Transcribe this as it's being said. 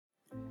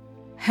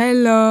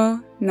Hello,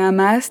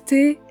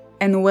 Namaste,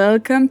 and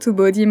welcome to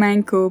Body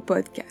Mind Co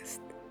podcast.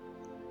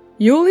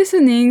 You're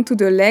listening to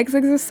the legs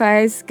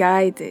exercise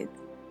guided.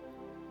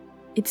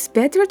 It's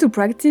better to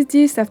practice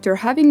this after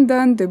having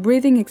done the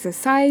breathing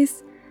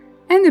exercise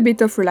and a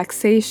bit of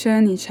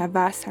relaxation in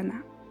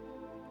Shavasana.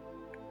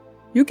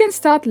 You can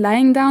start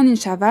lying down in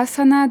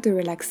Shavasana, the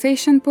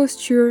relaxation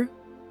posture,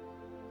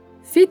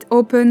 feet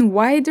open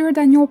wider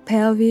than your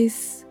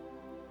pelvis,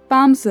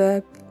 palms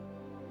up,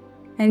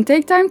 and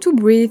take time to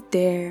breathe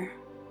there.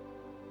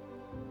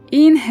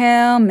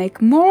 Inhale,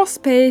 make more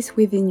space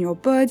within your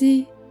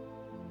body.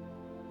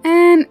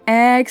 And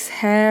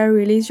exhale,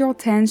 release your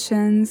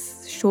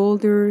tensions,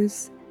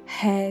 shoulders,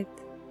 head.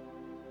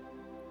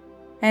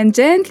 And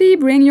gently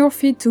bring your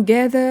feet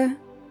together,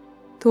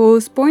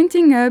 toes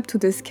pointing up to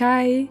the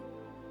sky.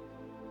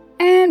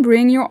 And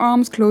bring your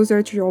arms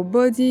closer to your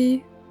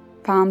body,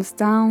 palms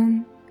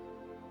down.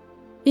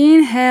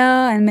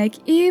 Inhale and make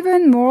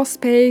even more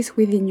space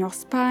within your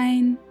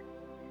spine.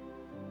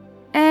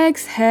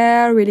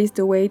 Exhale, release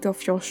the weight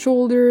of your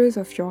shoulders,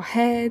 of your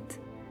head.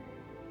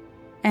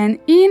 And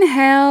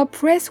inhale,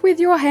 press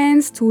with your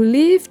hands to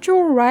lift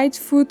your right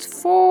foot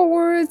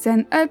forwards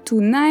and up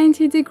to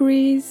 90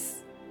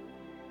 degrees.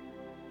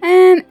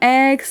 And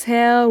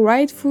exhale,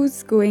 right foot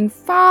going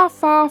far,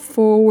 far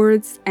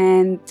forwards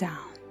and down.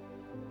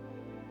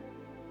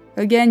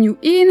 Again, you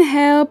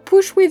inhale,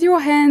 push with your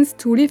hands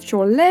to lift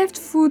your left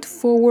foot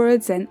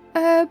forwards and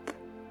up.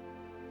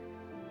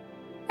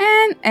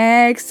 And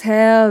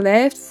exhale,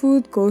 left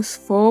foot goes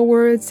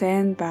forwards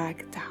and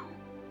back down.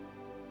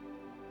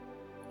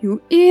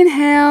 You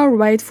inhale,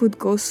 right foot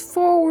goes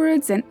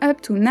forwards and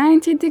up to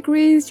 90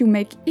 degrees. You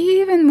make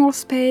even more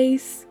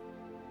space.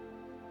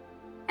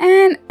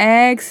 And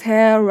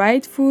exhale,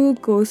 right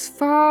foot goes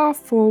far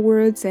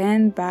forwards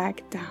and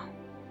back down.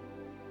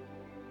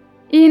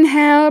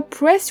 Inhale,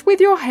 press with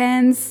your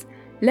hands,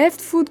 left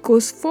foot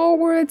goes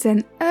forwards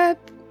and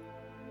up.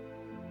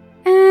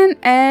 And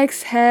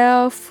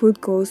exhale,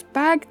 foot goes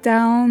back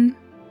down.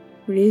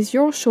 Release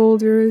your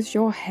shoulders,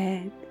 your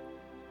head.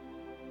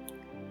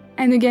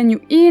 And again,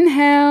 you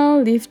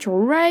inhale, lift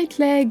your right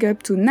leg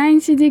up to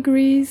 90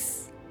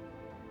 degrees.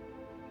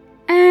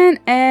 And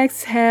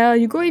exhale,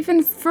 you go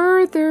even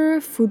further,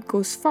 foot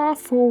goes far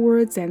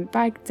forwards and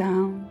back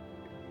down.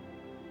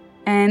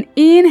 And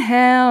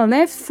inhale,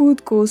 left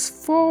foot goes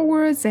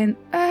forwards and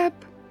up.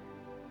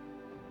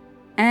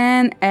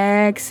 And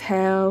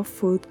exhale,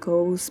 foot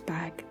goes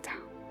back down.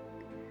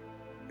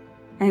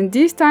 And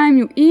this time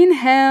you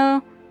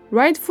inhale,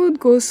 right foot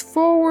goes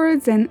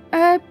forwards and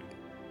up.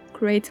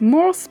 Create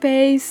more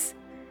space.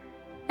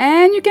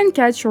 And you can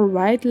catch your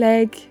right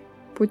leg.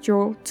 Put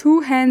your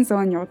two hands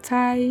on your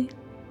thigh.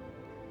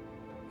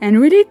 And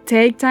really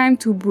take time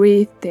to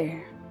breathe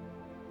there.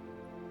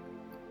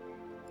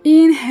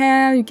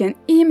 Inhale, you can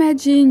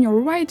imagine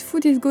your right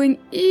foot is going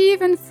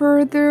even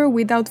further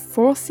without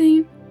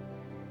forcing.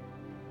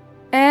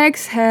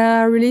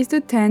 Exhale, release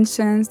the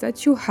tensions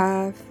that you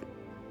have,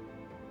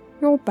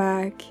 your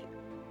back,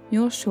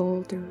 your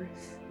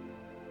shoulders.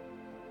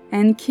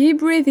 And keep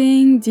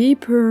breathing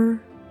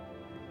deeper.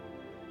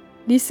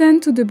 Listen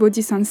to the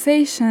body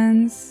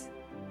sensations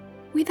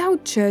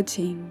without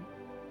judging.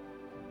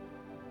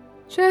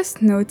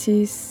 Just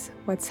notice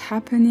what's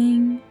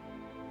happening.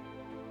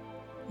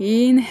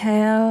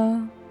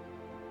 Inhale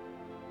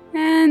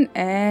and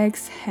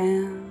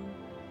exhale.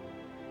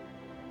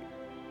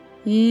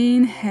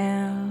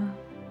 Inhale,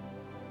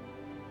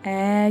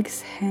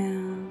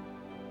 exhale.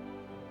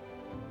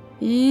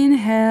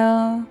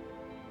 Inhale,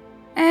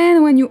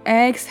 and when you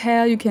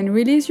exhale, you can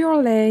release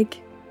your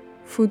leg,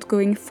 foot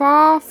going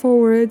far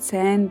forwards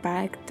and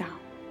back down.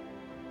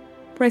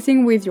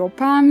 Pressing with your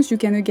palms, you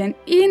can again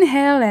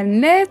inhale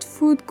and left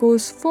foot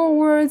goes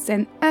forwards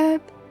and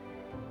up.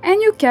 And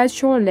you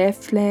catch your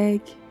left leg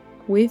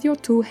with your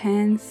two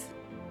hands.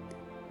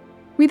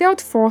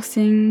 Without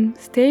forcing,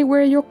 stay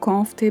where you're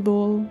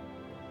comfortable.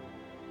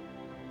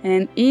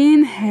 And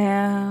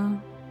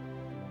inhale,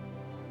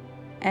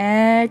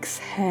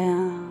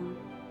 exhale.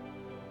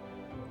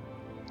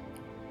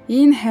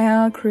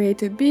 Inhale,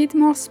 create a bit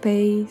more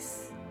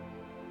space.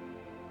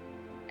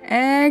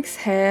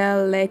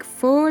 Exhale, leg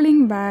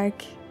falling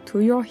back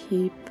to your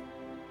hip.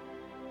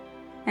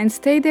 And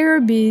stay there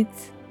a bit.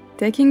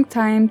 Taking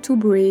time to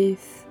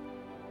breathe,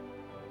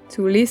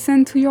 to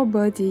listen to your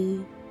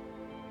body,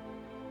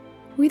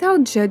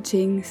 without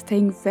judging,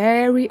 staying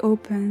very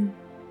open,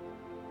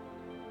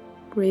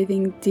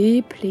 breathing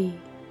deeply,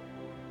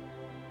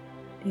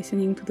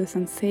 listening to the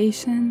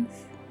sensations.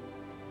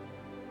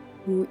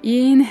 You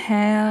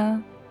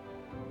inhale,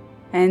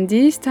 and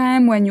this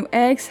time when you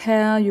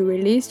exhale, you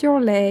release your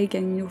leg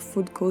and your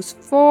foot goes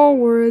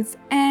forwards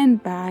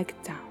and back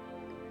down.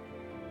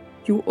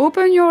 You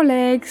open your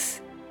legs,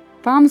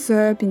 palms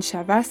up in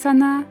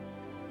Shavasana.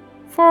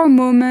 For a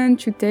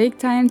moment, you take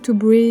time to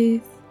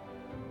breathe.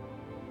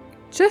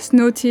 Just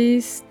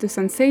notice the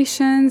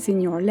sensations in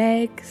your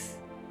legs,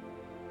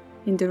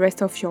 in the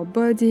rest of your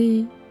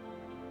body,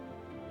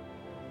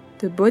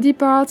 the body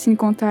parts in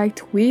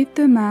contact with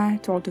the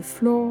mat or the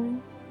floor.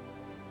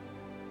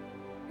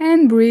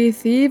 And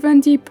breathe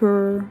even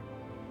deeper,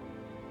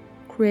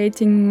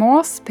 creating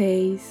more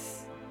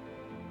space,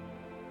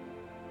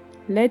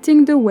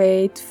 letting the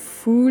weight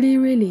fully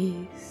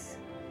release.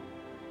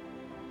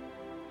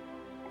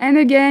 And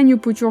again, you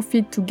put your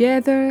feet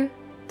together,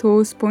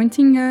 toes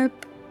pointing up,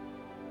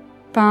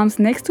 palms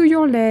next to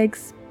your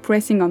legs,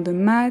 pressing on the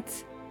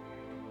mat.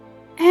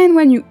 And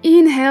when you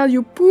inhale,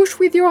 you push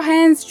with your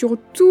hands, your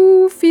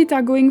 2 feet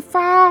are going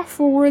far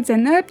forwards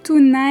and up to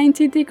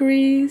 90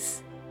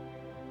 degrees.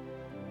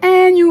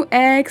 And you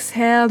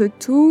exhale, the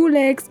 2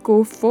 legs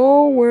go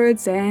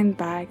forwards and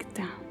back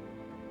down.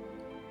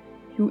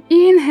 You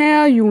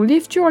inhale, you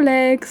lift your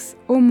legs,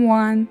 Om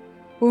 1,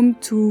 Om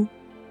 2,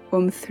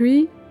 Om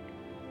 3.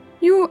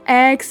 You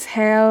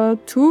exhale,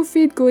 2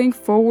 feet going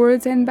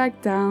forwards and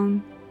back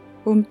down,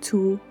 Om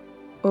 2,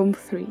 Om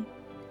 3.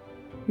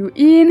 You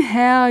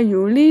inhale,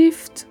 you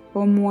lift,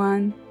 Om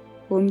 1,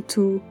 Om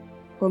 2,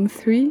 Om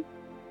 3.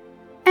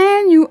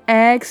 And you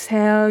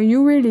exhale,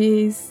 you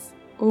release,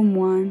 Om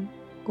 1,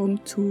 Om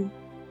 2,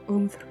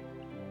 Om 3.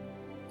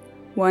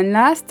 One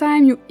last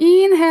time, you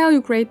inhale,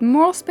 you create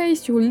more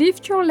space, you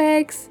lift your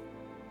legs,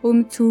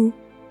 Om 2,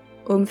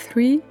 Om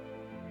 3.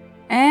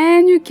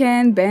 And you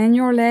can bend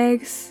your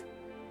legs,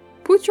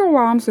 put your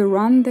arms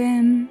around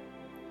them,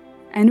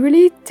 and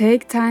really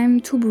take time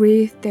to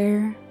breathe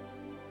there.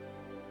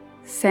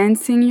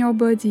 Sensing your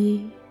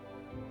body,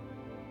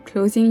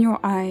 closing your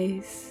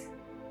eyes.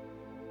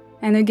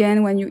 And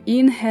again, when you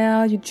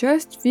inhale, you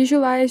just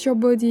visualize your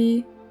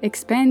body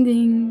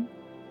expanding,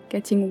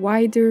 getting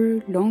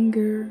wider,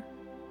 longer.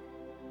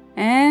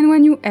 And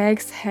when you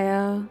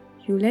exhale,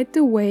 you let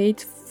the weight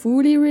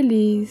fully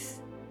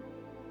release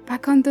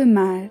back on the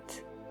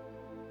mat,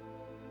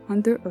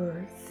 on the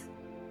earth.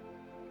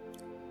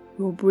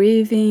 You're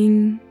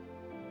breathing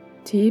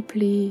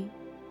deeply,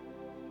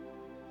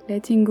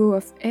 letting go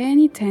of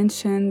any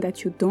tension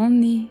that you don't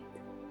need,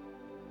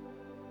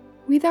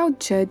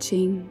 without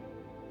judging.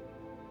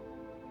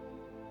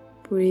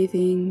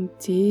 Breathing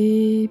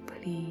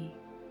deeply.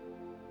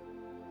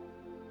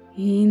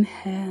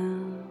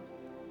 Inhale.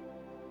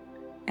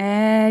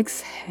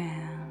 Exhale.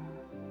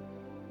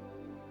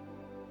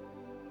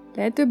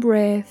 Let the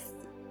breath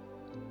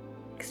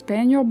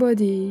expand your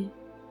body,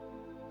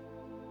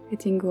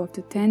 letting go of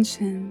the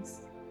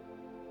tensions.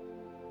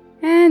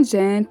 And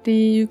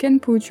gently you can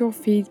put your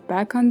feet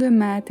back on the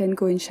mat and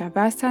go in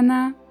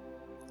Shavasana.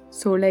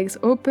 So legs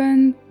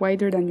open,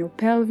 wider than your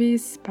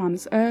pelvis,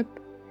 palms up.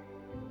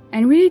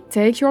 And really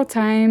take your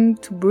time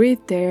to breathe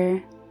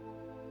there,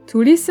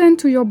 to listen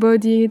to your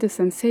body, the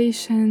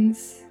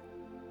sensations,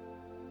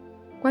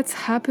 what's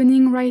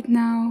happening right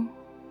now.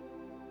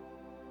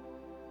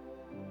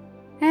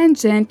 And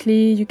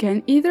gently you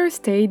can either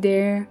stay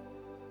there,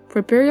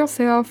 prepare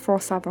yourself for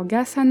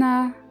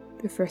Sarvangasana,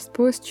 the first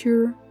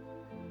posture,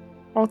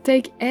 or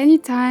take any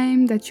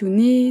time that you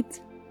need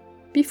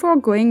before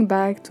going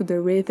back to the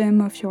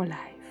rhythm of your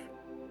life.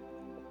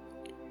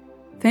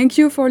 Thank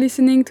you for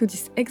listening to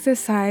this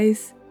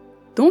exercise.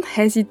 Don't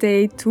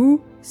hesitate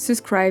to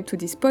subscribe to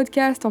this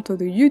podcast or to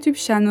the YouTube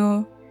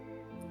channel.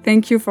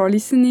 Thank you for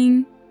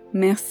listening.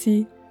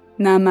 Merci.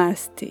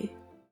 Namaste.